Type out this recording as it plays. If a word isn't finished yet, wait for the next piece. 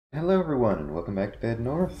Hello everyone, and welcome back to Bed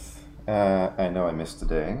North. I know I missed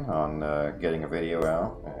today on getting a video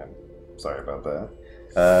out, and sorry about that.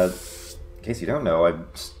 In case you don't know,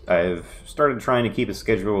 I've started trying to keep a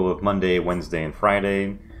schedule of Monday, Wednesday, and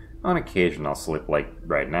Friday. On occasion I'll slip like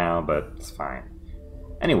right now, but it's fine.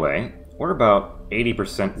 Anyway, we're about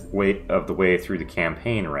 80% of the way through the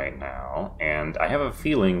campaign right now, and I have a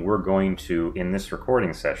feeling we're going to, in this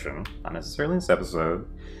recording session, not necessarily in this episode,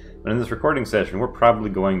 but in this recording session, we're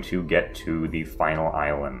probably going to get to the final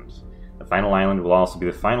island. The final island will also be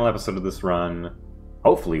the final episode of this run.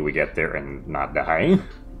 Hopefully we get there and not die.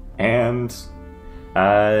 And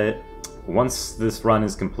once this run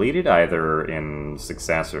is completed, either in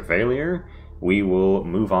success or failure, we will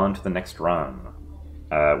move on to the next run,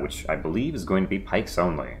 which I believe is going to be Pikes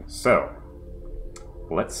Only. So,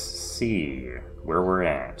 let's see where we're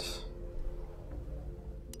at.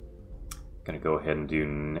 Gonna go ahead and do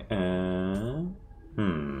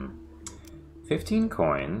 15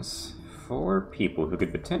 coins, 4 people who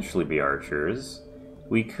could potentially be archers.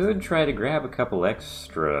 We could try to grab a couple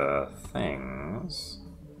extra things.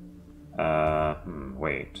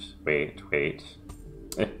 Wait. Eh.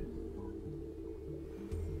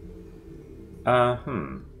 Yeah,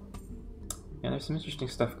 there's some interesting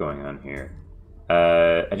stuff going on here.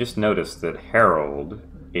 I just noticed that Harold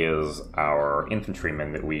is our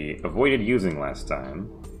infantryman that we avoided using last time.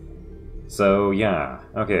 So, yeah,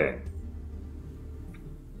 okay.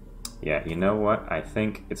 Yeah, you know what? I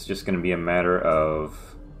think it's just going to be a matter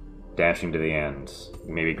of dashing to the end.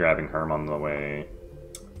 Maybe grabbing Herm on the way.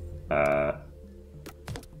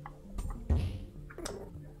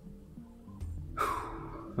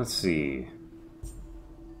 Let's see.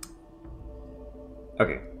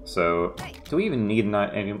 Okay, so do we even need an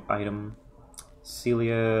item?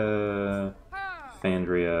 Celia,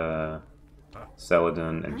 Fandria,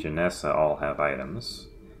 Celadon, and Janessa all have items.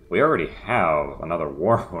 We already have another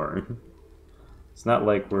warlord. It's not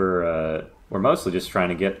like we're mostly just trying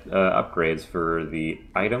to get upgrades for the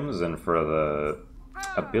items and for the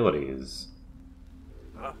abilities.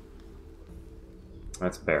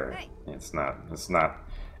 That's Barrett. It's not.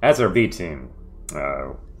 That's our B team.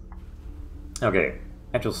 Okay,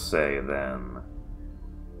 Edgel say then.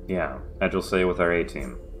 Yeah, Edgel say with our A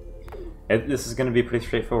team. This is going to be pretty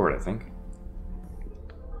straightforward, I think.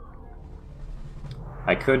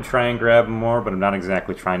 I could try and grab more, but I'm not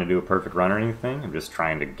exactly trying to do a perfect run or anything. I'm just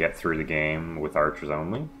trying to get through the game with archers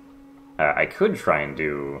only. I could try and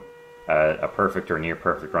do a perfect or near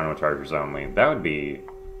perfect run with archers only. That would be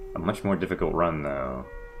a much more difficult run, though.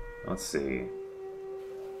 Let's see.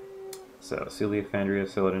 So, Celia, Fandria,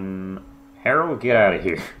 Celadon... Harold, get out of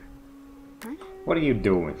here. What are you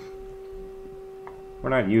doing? We're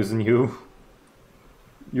not using you.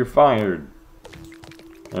 You're fired.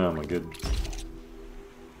 Oh my goodness.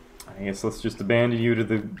 I guess let's just abandon you to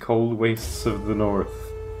the cold wastes of the north.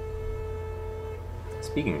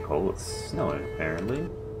 Speaking of cold, it's snowing apparently.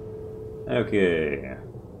 Okay.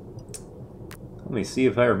 Let me see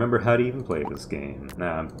if I remember how to even play this game.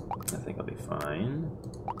 Nah, I think I'll be fine.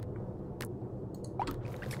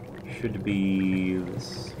 Should be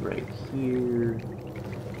this right here.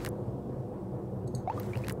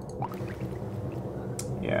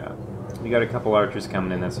 Yeah. We got a couple archers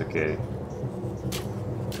coming in, that's okay.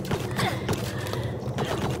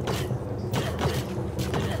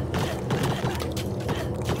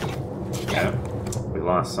 Yeah. We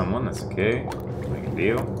lost someone, that's okay. Make a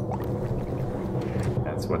deal.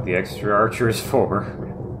 That's what the extra archer is for.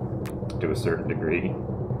 To a certain degree.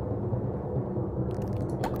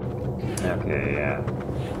 Okay, yeah.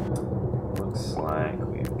 Looks like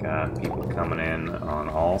we've got people coming in on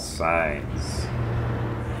all sides.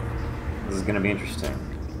 This is gonna be interesting.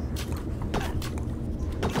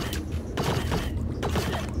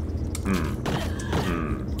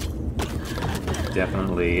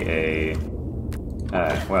 Definitely a...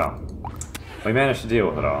 well, we managed to deal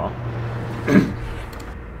with it all.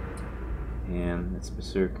 And that's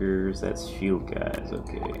berserkers, that's shield guys,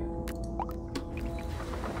 okay.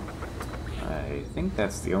 I think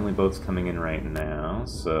that's the only boats coming in right now,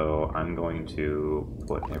 so I'm going to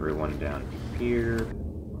put everyone down here.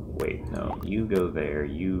 Wait, no, you go there,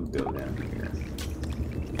 you go down here.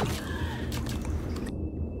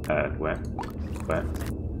 What?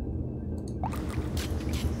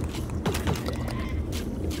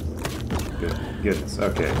 Goodness,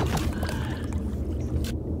 okay.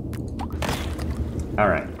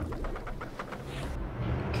 Alright.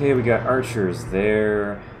 Okay, we got archers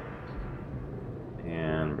there.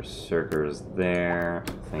 Berserkers there.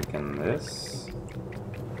 Thinking this.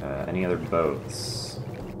 Any other boats?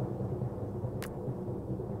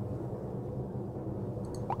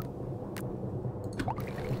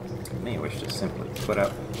 may wish to simply put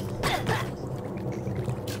up.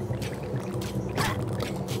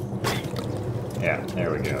 Yeah,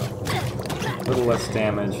 there we go. A little less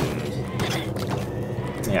damage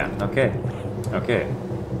and... yeah, okay. Okay.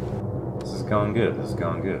 This is going good, this is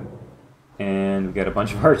going good. And we got a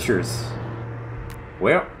bunch of archers.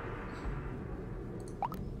 Well...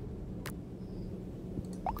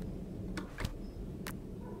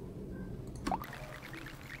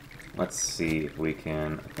 let's see if we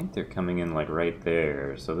can... I think they're coming in like right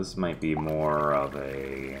there, so this might be more of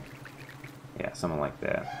a... yeah, something like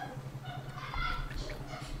that.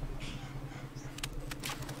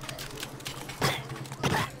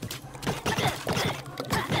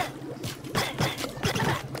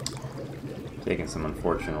 Taking some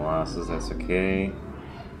unfortunate losses, that's okay.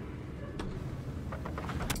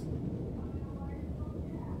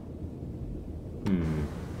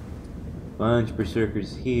 Bunch of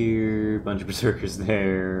berserkers here, bunch of berserkers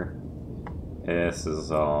there. This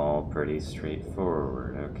is all pretty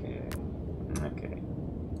straightforward. Okay. Okay.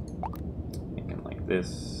 Thinking like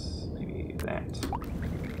this, maybe that.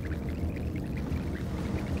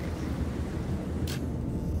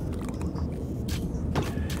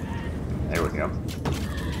 There we go.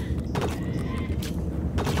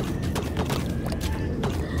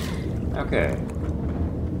 Okay.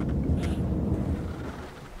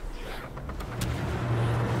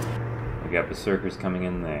 We got berserkers coming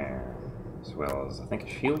in there, as well as I think a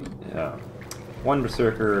shield. One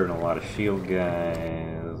berserker and a lot of shield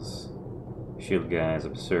guys. Shield guys, a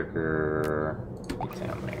berserker. Get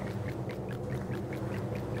down there.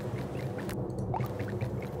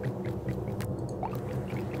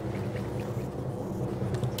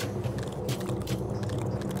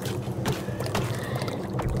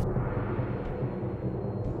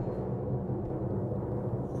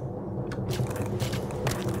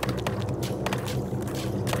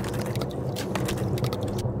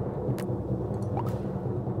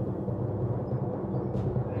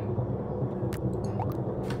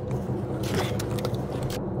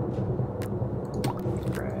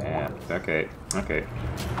 Okay, okay.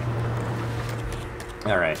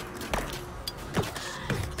 Alright.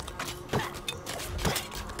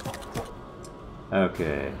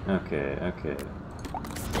 Okay, okay, okay.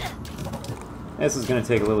 This is going to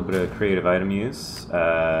take a little bit of creative item use.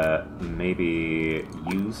 Maybe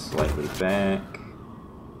use slightly back.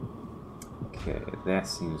 Okay, that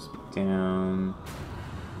seems down.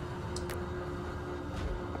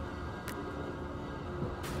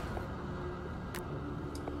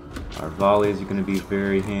 Our volleys are going to be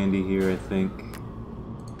very handy here, I think.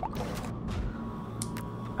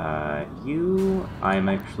 You, I'm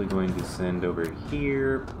actually going to send over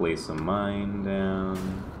here, place a mine down.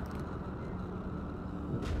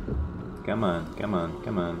 Come on, come on,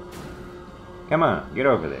 come on. Come on, get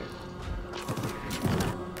over there.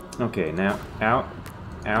 Okay, now, out,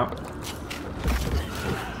 out.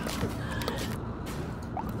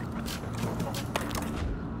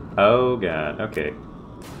 Oh god, okay.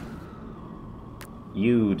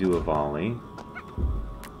 You do a volley.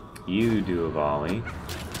 You do a volley.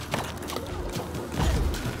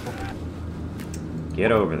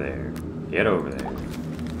 Get over there. Get over there.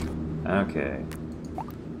 Okay.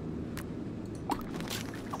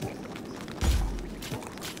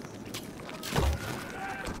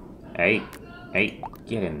 Hey. Hey.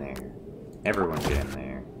 Get in there. Everyone get in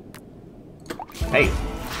there. Hey.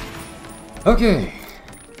 Okay.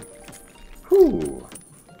 Whew.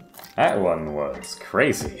 That one was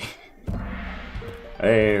crazy.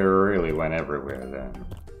 They really went everywhere then.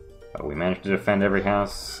 But we managed to defend every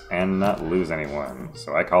house and not lose anyone,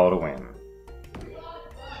 so I call it a win.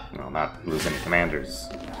 Well, not lose any commanders.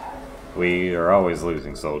 We are always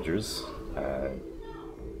losing soldiers.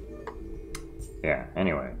 Yeah,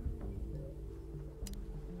 anyway.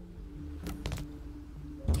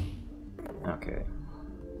 Okay.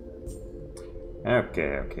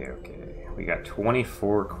 Okay. We got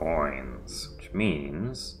 24 coins, which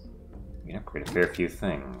means we can upgrade a fair few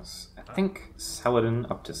things. I think Saladin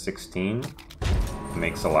up to 16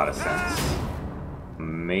 makes a lot of sense.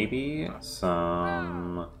 Maybe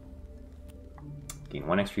some... gain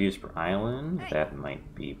 1 extra use per island. That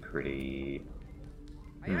might be pretty...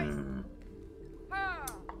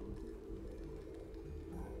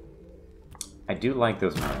 I do like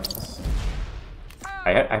those mines.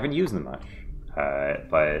 I haven't used them much,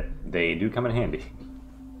 but they do come in handy.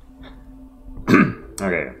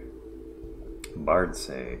 Okay. Bard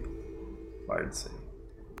save. Bard save.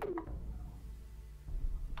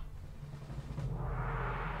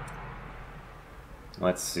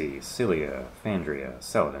 Let's see. Cilia, Fandria,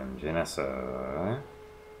 Celadon, Janessa.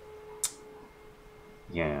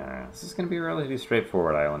 Yeah, this is going to be a relatively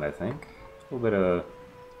straightforward island, I think. A little bit of...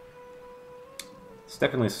 It's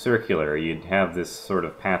definitely circular. You'd have this sort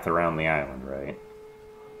of path around the island, right?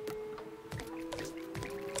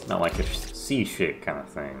 Not like a C-shaped kind of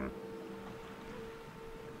thing.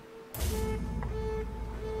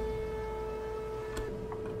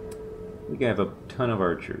 We have a ton of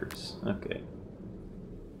archers. Okay.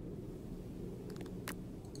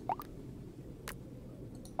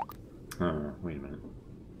 Wait a minute.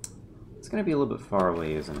 It's gonna be a little bit far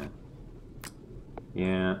away, isn't it?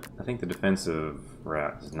 Yeah, I think the defensive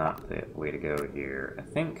route is not the way to go here. I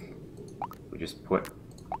think we just put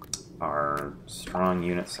our strong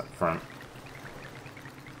units up front.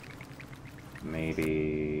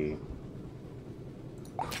 Maybe...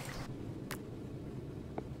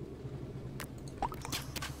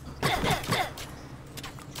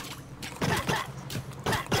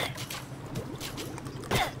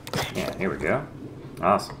 Yeah, here we go.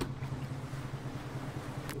 Awesome.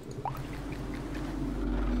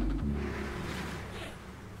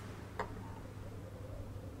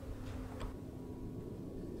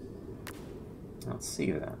 Let's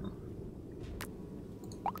see then.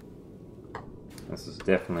 This is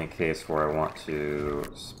definitely a case where I want to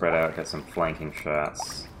spread out, get some flanking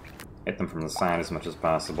shots, hit them from the side as much as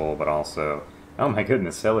possible, but also... Oh my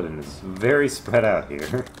goodness, Celadon is very spread out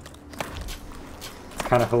here. It's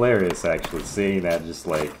kind of hilarious, actually, seeing that just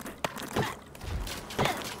like...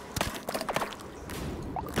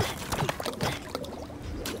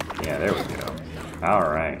 Yeah, there we go.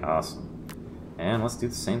 Alright, awesome. And let's do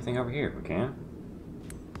the same thing over here if we can.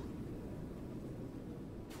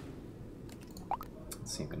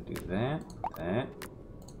 Let's see if we can do that, that.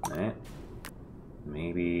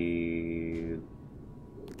 Maybe...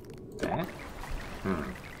 that? You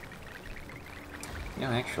know,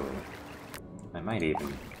 actually, I might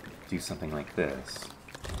even do something like this.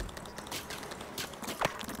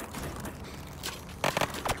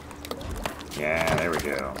 Yeah, there we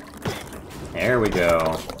go. There we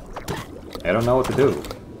go. I don't know what to do.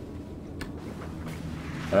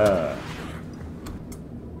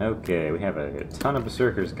 Okay, we have a ton of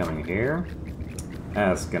berserkers coming here.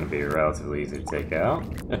 That's gonna be relatively easy to take out.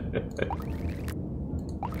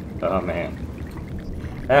 Oh man.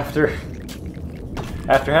 After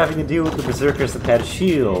having to deal with the berserkers that had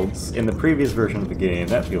shields in the previous version of the game,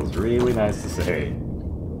 that feels really nice to say.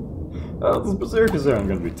 Oh, those berserkers aren't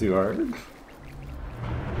gonna be too hard.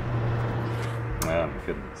 Oh my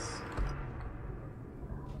goodness.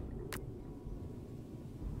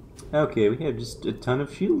 Okay, we have just a ton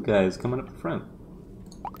of shield guys coming up front.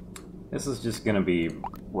 This is just gonna be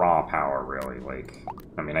raw power, really. Like,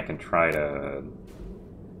 I mean, I can try to...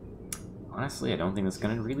 Honestly, I don't think it's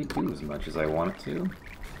gonna really do as much as I want it to.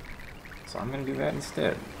 So I'm gonna do that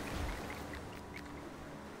instead.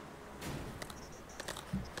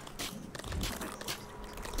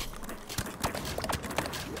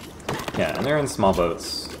 Yeah, and they're in small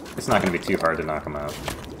boats. It's not gonna be too hard to knock them out.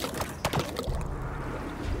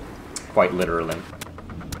 Quite literally.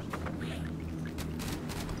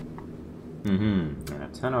 And a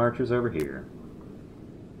ton of archers over here.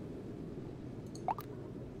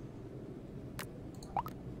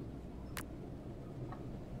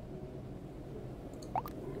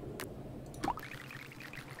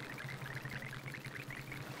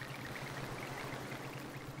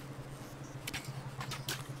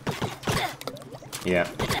 Yeah.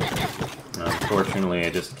 Unfortunately, I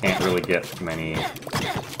just can't really get many...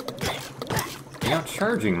 You know,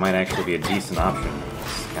 charging might actually be a decent option.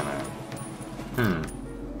 It's kinda...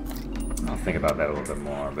 I'll think about that a little bit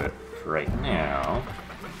more, but for right now...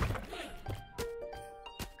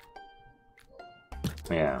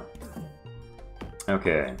 Yeah.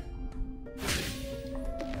 Okay.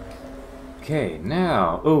 Okay,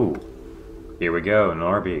 now... Ooh! Here we go,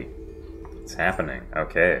 Norby. It's happening.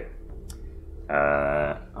 Okay.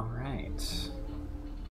 Alright.